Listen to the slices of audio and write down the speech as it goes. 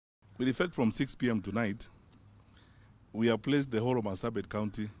With effect from 6 p.m. tonight, we have placed the whole of Marsabit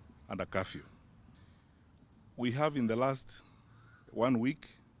County under curfew. We have in the last 1 week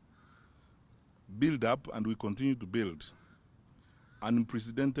built up, and we continue to build,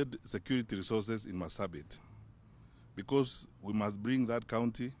 unprecedented security resources in Marsabit, because we must bring that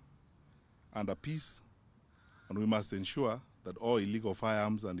county under peace, and we must ensure that all illegal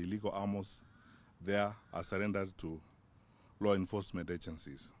firearms and illegal arms there are surrendered to law enforcement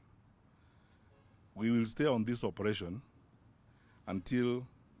agencies. We will stay on this operation until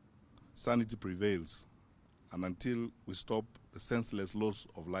sanity prevails and until we stop the senseless loss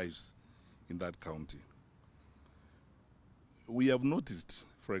of lives in that county. We have noticed,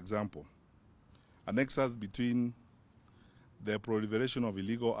 for example, a nexus between the proliferation of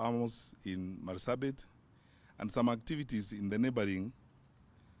illegal arms in Marsabit and some activities in the neighboring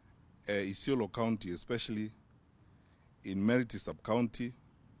Isiolo County, especially in Meriti Sub-County,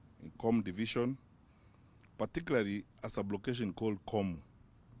 in Com Division, particularly a sub-location called Com.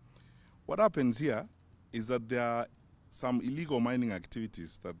 What happens here is that there are some illegal mining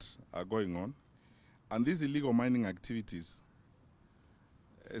activities that are going on, and these illegal mining activities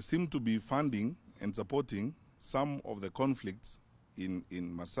seem to be funding and supporting some of the conflicts in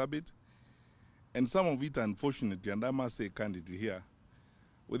Marsabit, and some of it, unfortunately, and I must say candidly here,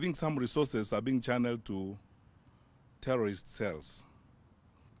 we think some resources are being channeled to terrorist cells.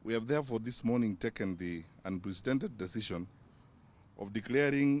 We have therefore this morning taken the unprecedented decision of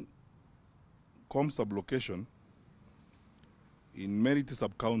declaring Com sublocation in Meriti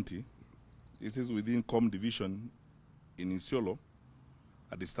Sub-County, this is within Com Division in Isiolo,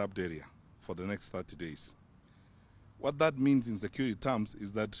 a disturbed area for the next 30 days. What that means in security terms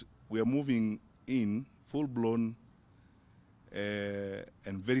is that we are moving in full-blown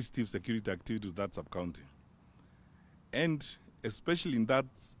and very stiff security activity to that sub-county. And especially in that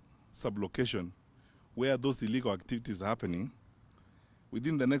sub-location where those illegal activities are happening,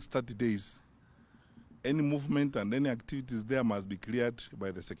 within the next 30 days, any movement and any activities there must be cleared by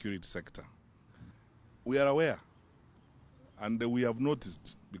the security sector. We are aware, and we have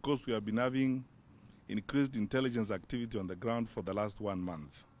noticed, because we have been having increased intelligence activity on the ground for the last 1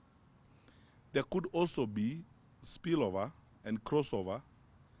 month. There could also be spillover and crossover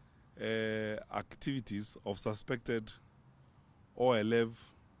activities of suspected OLF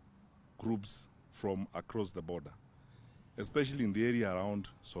groups from across the border, especially in the area around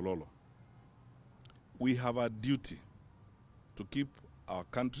Sololo. We have a duty to keep our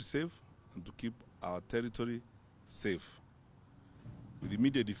country safe and to keep our territory safe. With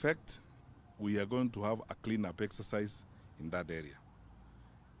immediate effect, we are going to have a clean-up exercise in that area.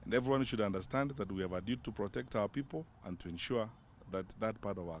 And everyone should understand that we have a duty to protect our people and to ensure that that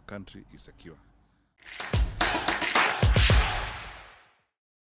part of our country is secure.